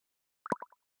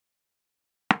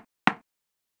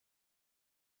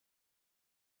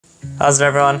How's it,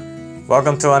 everyone?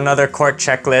 Welcome to another court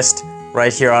checklist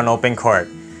right here on OpenCourt.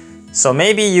 So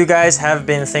maybe you guys have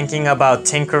been thinking about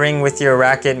tinkering with your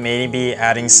racket, maybe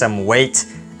adding some weight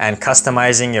and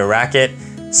customizing your racket.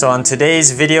 So on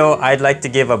today's video, I'd like to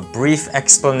give a brief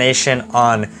explanation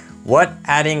on what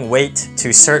adding weight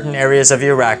to certain areas of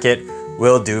your racket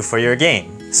will do for your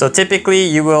game. So typically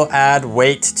you will add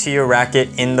weight to your racket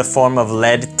in the form of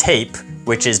lead tape,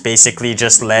 which is basically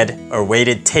just lead or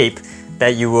weighted tape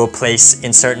that you will place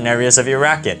in certain areas of your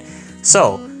racket.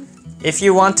 So if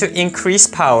you want to increase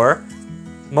power,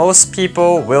 most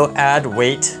people will add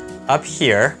weight up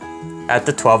here at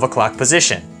the 12 o'clock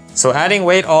position. So adding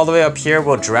weight all the way up here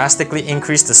will drastically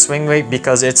increase the swing weight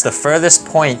because it's the furthest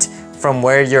point from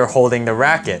where you're holding the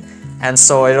racket. And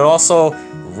so it'll also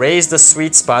raise the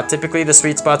sweet spot. Typically the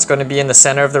sweet spot's going to be in the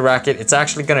center of the racket. It's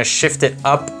actually going to shift it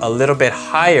up a little bit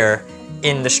higher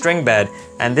in the string bed,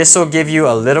 and this will give you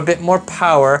a little bit more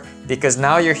power because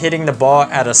now you're hitting the ball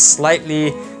at a slightly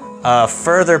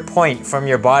further point from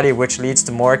your body, which leads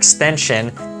to more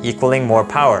extension, equaling more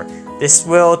power. This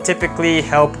will typically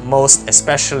help most,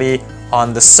 especially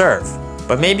on the serve.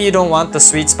 But maybe you don't want the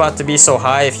sweet spot to be so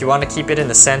high. If you want to keep it in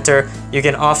the center, you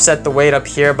can offset the weight up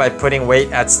here by putting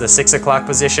weight at the 6 o'clock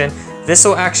position. This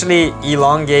will actually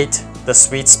elongate the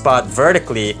sweet spot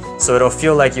vertically, so it'll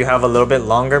feel like you have a little bit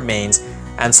longer mains,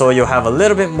 and so you'll have a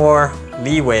little bit more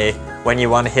leeway when you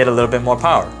want to hit a little bit more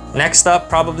power. Next up,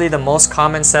 probably the most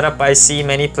common setup I see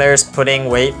many players putting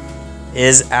weight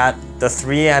is at the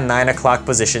 3 and 9 o'clock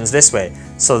positions this way.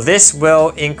 So this will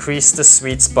increase the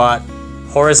sweet spot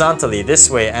horizontally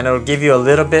this way, and it'll give you a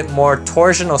little bit more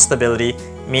torsional stability,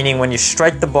 meaning when you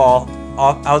strike the ball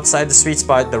outside the sweet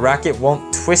spot, the racket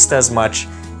won't twist as much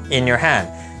in your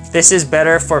hand. This is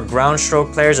better for ground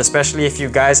stroke players, especially if you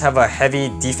guys have a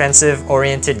heavy defensive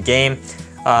oriented game.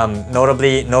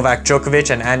 Notably, Novak Djokovic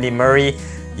and Andy Murray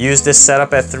use this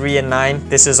setup at 3 and 9.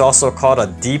 This is also called a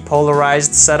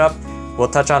depolarized setup. We'll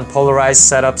touch on polarized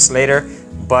setups later.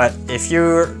 But if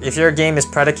your game is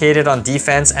predicated on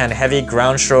defense and heavy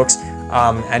ground strokes,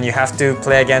 and you have to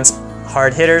play against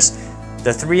hard hitters,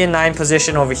 the 3 and 9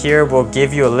 position over here will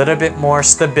give you a little bit more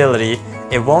stability.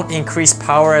 It won't increase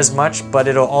power as much, but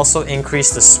it'll also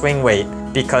increase the swing weight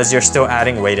because you're still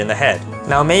adding weight in the head.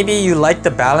 Now maybe you like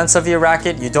the balance of your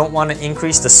racket, you don't want to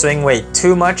increase the swing weight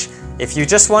too much. If you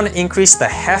just want to increase the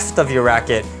heft of your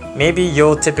racket, maybe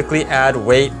you'll typically add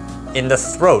weight in the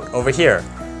throat over here.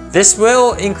 This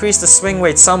will increase the swing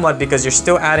weight somewhat because you're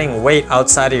still adding weight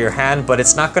outside of your hand, but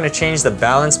it's not going to change the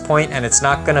balance point and it's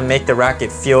not going to make the racket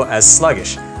feel as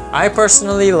sluggish. I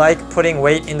personally like putting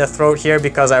weight in the throat here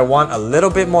because I want a little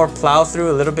bit more plow through,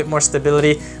 a little bit more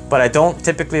stability, but I don't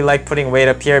typically like putting weight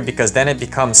up here because then it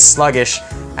becomes sluggish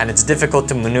and it's difficult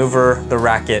to maneuver the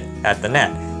racket at the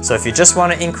net. So if you just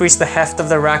want to increase the heft of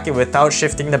the racket without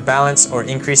shifting the balance or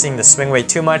increasing the swing weight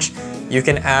too much, you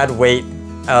can add weight,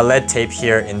 lead tape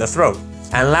here in the throat.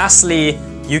 And lastly,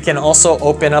 you can also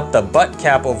open up the butt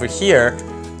cap over here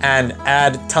and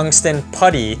add tungsten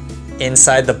putty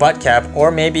inside the butt cap, or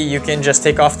maybe you can just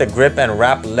take off the grip and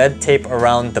wrap lead tape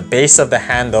around the base of the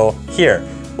handle here.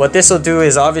 What this will do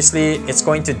is obviously it's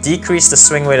going to decrease the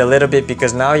swing weight a little bit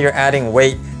because now you're adding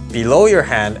weight below your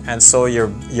hand, and so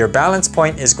your balance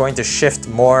point is going to shift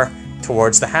more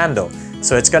towards the handle.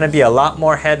 So it's going to be a lot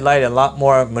more headlight, a lot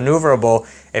more maneuverable.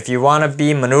 If you want to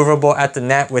be maneuverable at the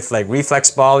net with like reflex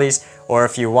volleys, or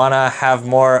if you want to have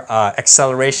more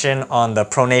acceleration on the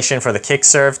pronation for the kick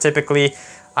serve, typically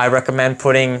I recommend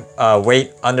putting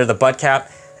weight under the butt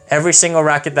cap. Every single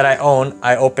racket that I own,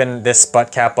 I open this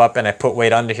butt cap up and I put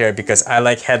weight under here because I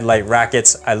like headlight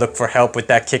rackets. I look for help with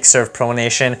that kick serve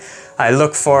pronation. I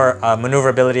look for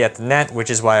maneuverability at the net, which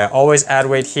is why I always add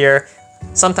weight here.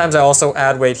 Sometimes I also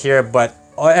add weight here, but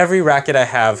every racket I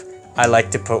have, I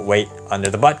like to put weight under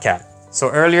the butt cap. So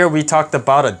earlier we talked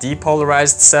about a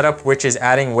depolarized setup, which is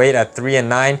adding weight at 3 and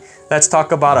 9. Let's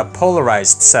talk about a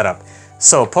polarized setup.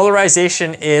 So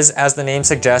polarization is, as the name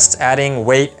suggests, adding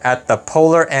weight at the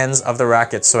polar ends of the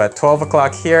racket. So at 12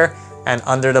 o'clock here and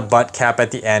under the butt cap at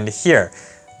the end here.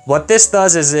 What this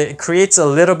does is it creates a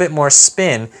little bit more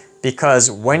spin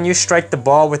because when you strike the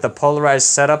ball with a polarized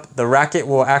setup, the racket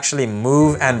will actually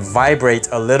move and vibrate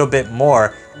a little bit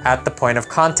more at the point of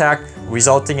contact,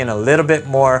 resulting in a little bit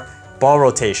more ball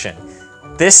rotation.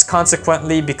 This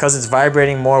consequently, because it's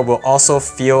vibrating more, will also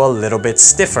feel a little bit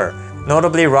stiffer.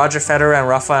 Notably, Roger Federer and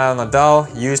Rafael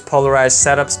Nadal use polarized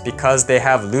setups because they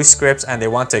have loose grips and they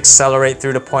want to accelerate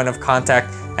through the point of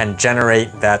contact and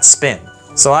generate that spin.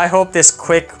 So I hope this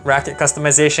quick racket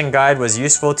customization guide was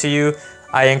useful to you.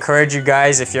 I encourage you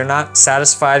guys, if you're not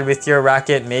satisfied with your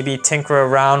racket, maybe tinker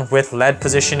around with lead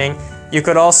positioning. You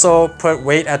could also put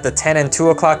weight at the 10 and 2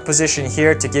 o'clock position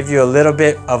here to give you a little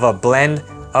bit of a blend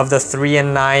of the 3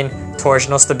 and 9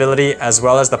 torsional stability as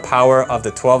well as the power of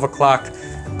the 12 o'clock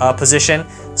position.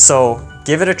 So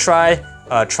give it a try,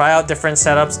 try out different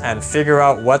setups and figure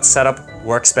out what setup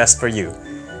works best for you.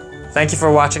 Thank you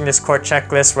for watching this court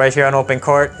checklist right here on Open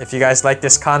Court. If you guys like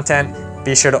this content,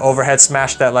 be sure to overhead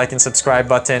smash that like and subscribe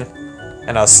button,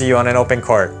 and I'll see you on an Open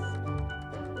Court.